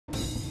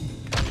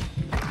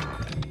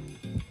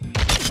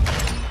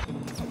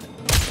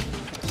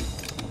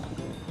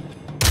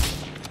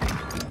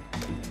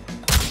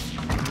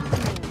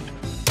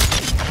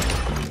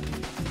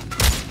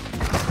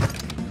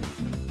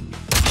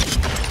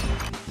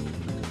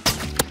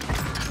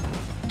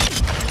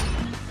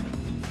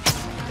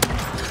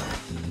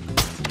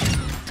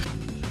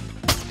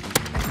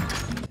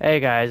Hey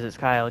guys, it's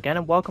Kyle again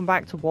and welcome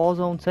back to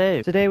Warzone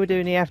 2. Today we're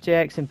doing the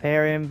FJX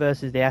Imperium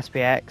versus the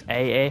SPX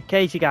 80. In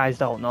case you guys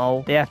don't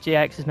know, the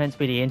FJX is meant to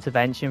be the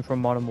intervention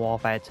from Modern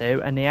Warfare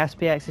 2 and the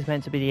SPX is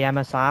meant to be the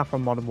MSR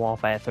from Modern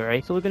Warfare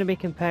 3. So we're going to be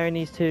comparing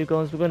these two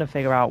guns. We're going to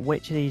figure out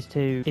which of these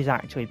two is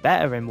actually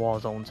better in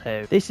Warzone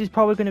 2. This is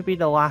probably going to be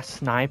the last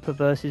sniper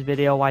versus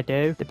video I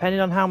do.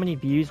 Depending on how many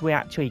views we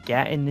actually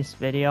get in this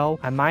video,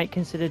 I might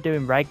consider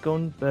doing red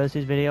gun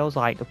versus videos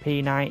like the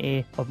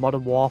P90 of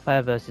Modern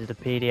Warfare versus the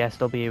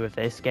PDSW with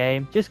this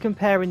game, just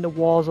comparing the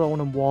Warzone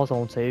and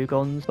Warzone 2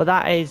 guns, but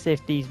that is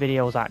if these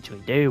videos actually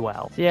do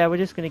well. So yeah, we're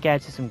just going to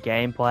get to some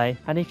gameplay,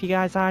 and if you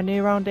guys are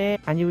new around here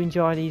and you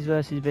enjoy these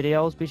versus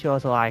videos, be sure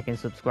to like and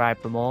subscribe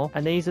for more.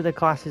 And these are the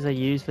classes I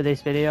use for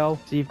this video.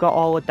 So you've got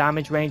all the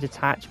damage range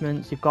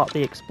attachments, you've got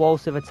the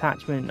explosive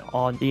attachment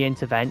on the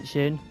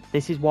intervention.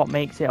 This is what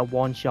makes it a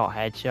one-shot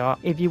headshot.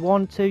 If you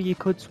want to, you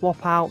could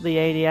swap out the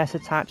ADS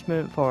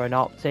attachment for an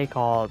optic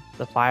or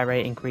the fire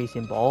rate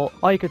increasing bolt,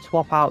 or you could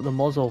swap out the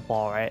muzzle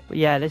for it. But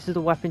yeah, this is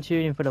the weapon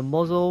tuning for the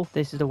muzzle,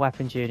 this is the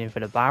weapon tuning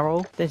for the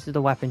barrel, this is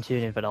the weapon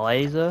tuning for the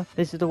laser,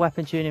 this is the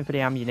weapon tuning for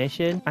the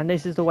ammunition, and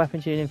this is the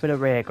weapon tuning for the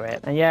rear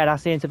grip. And yeah,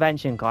 that's the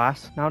intervention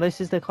class. Now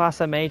this is the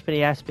class I made for the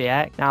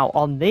SPX. Now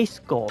on this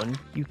gun,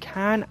 you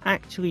can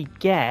actually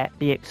get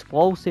the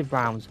explosive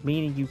rounds,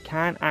 meaning you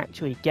can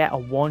actually get a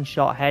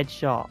one-shot headshot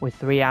with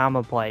 3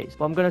 armor plates,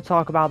 but I'm going to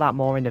talk about that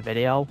more in the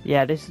video.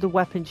 Yeah, this is the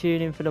weapon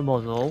tuning for the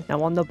muzzle.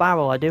 Now on the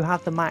barrel, I do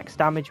have the max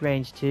damage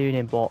range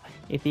tuning, but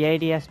if the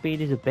ADS speed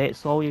is a bit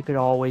slow, you could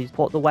always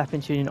put the weapon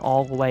tuning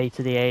all the way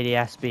to the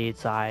ADS speed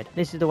side.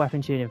 This is the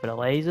weapon tuning for the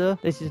laser,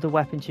 this is the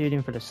weapon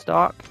tuning for the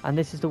stock, and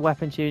this is the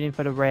weapon tuning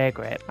for the rear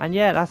grip. And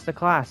yeah, that's the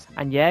class.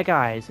 And yeah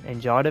guys,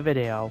 enjoy the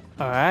video.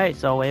 Alright,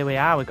 so here we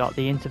are, we got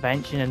the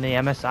intervention and the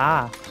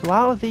MSR. So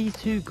out of these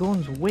two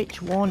guns,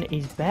 which one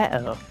is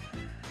better?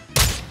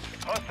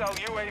 Hostile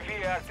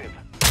UAV active.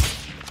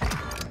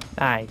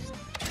 Nice.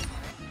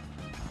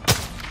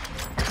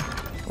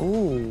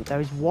 Ooh,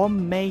 there is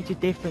one major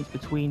difference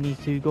between these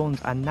two guns,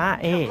 and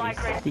that is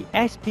the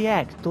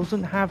SPX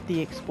doesn't have the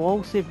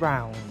explosive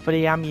round for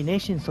the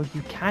ammunition, so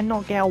you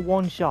cannot get a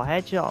one-shot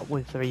headshot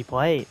with 3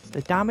 plates.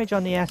 The damage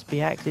on the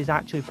SPX is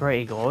actually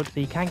pretty good, so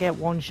you can get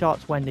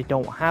one-shots when they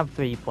don't have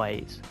 3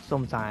 plates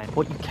sometimes,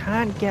 but you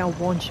can't get a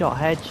one-shot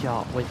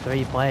headshot with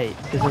 3 plates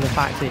because of the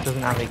fact that it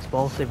doesn't have the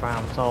explosive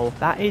round. So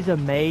that is a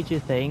major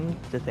thing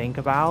to think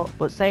about.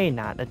 But saying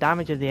that, the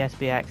damage of the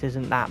SPX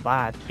isn't that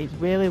bad. It's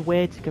really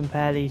weird to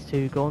compare these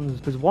two guns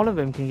because one of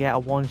them can get a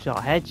one-shot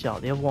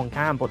headshot, the other one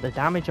can, but the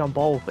damage on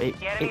both, it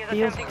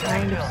feels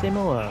kind of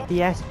similar. The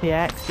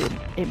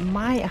SPX, it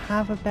might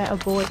have a better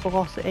bullet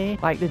velocity.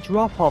 Like the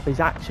drop-off is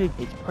actually,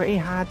 it's pretty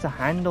hard to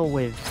handle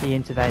with the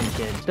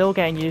intervention. Still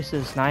getting used to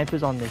the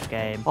snipers on this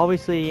game.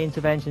 Obviously the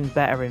intervention's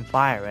better in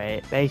fire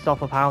rate based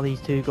off of how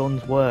these two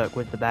guns work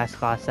with the best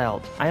class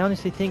helps. I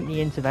honestly think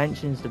the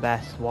intervention's the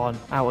best one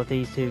out of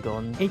these two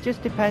guns. It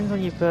just depends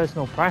on your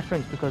personal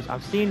preference because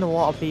I've seen a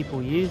lot of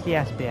people use the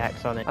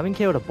SPX on it. I've been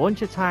killed a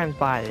bunch of times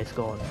by this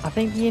gun. I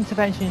think the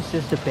intervention is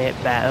just a bit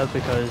better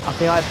because I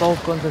feel like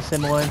both guns are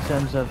similar in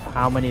terms of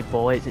how many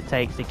bullets it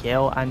takes to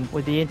kill, and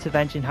with the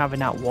intervention having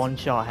that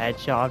one-shot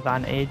headshot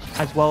advantage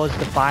as well as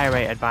the fire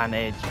rate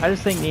advantage, I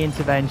just think the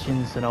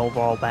intervention's an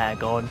overall better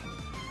gun.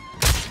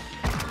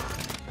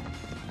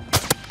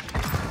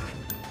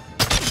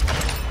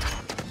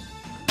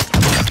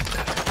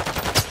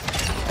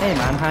 Hey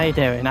man, how you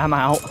doing? I'm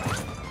out.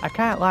 I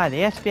can't lie,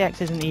 the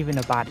SPX isn't even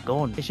a bad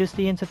gun, it's just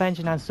the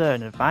intervention has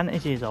certain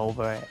advantages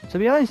over it. To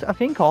be honest, I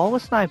think all the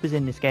snipers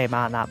in this game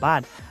aren't that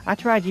bad. I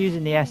tried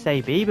using the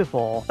SAB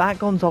before. That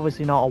gun's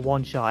obviously not a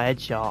one-shot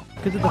headshot.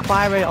 Because of the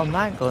fire rate on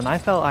that gun, I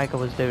felt like I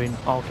was doing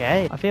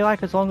okay. I feel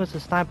like as long as the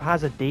sniper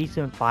has a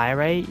decent fire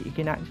rate, you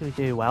can actually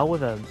do well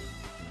with them.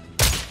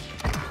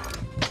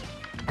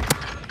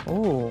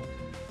 Oh.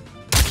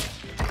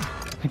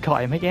 I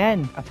got him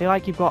again. I feel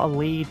like you've got to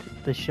lead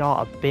the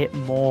shot a bit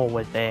more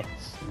with this.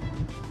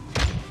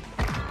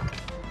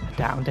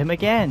 Downed him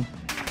again.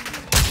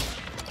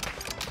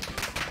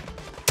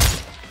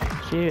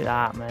 Shoot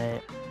that,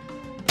 mate.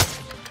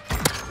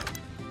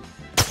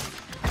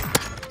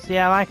 So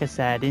yeah, like I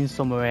said, in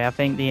summary, I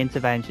think the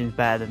intervention's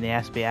better than the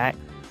SPX.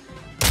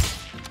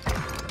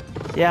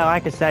 So yeah,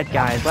 like I said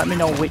guys, let me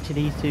know which of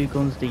these two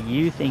guns do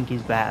you think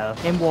is better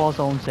in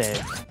Warzone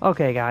 2.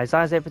 Okay guys,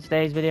 that's it for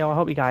today's video. I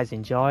hope you guys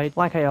enjoyed.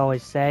 Like I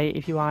always say,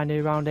 if you are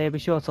new around here, be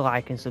sure to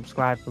like and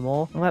subscribe for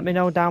more. And let me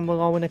know down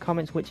below in the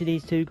comments which of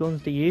these two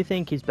guns do you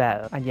think is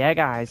better. And yeah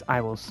guys,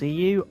 I will see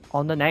you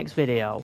on the next video.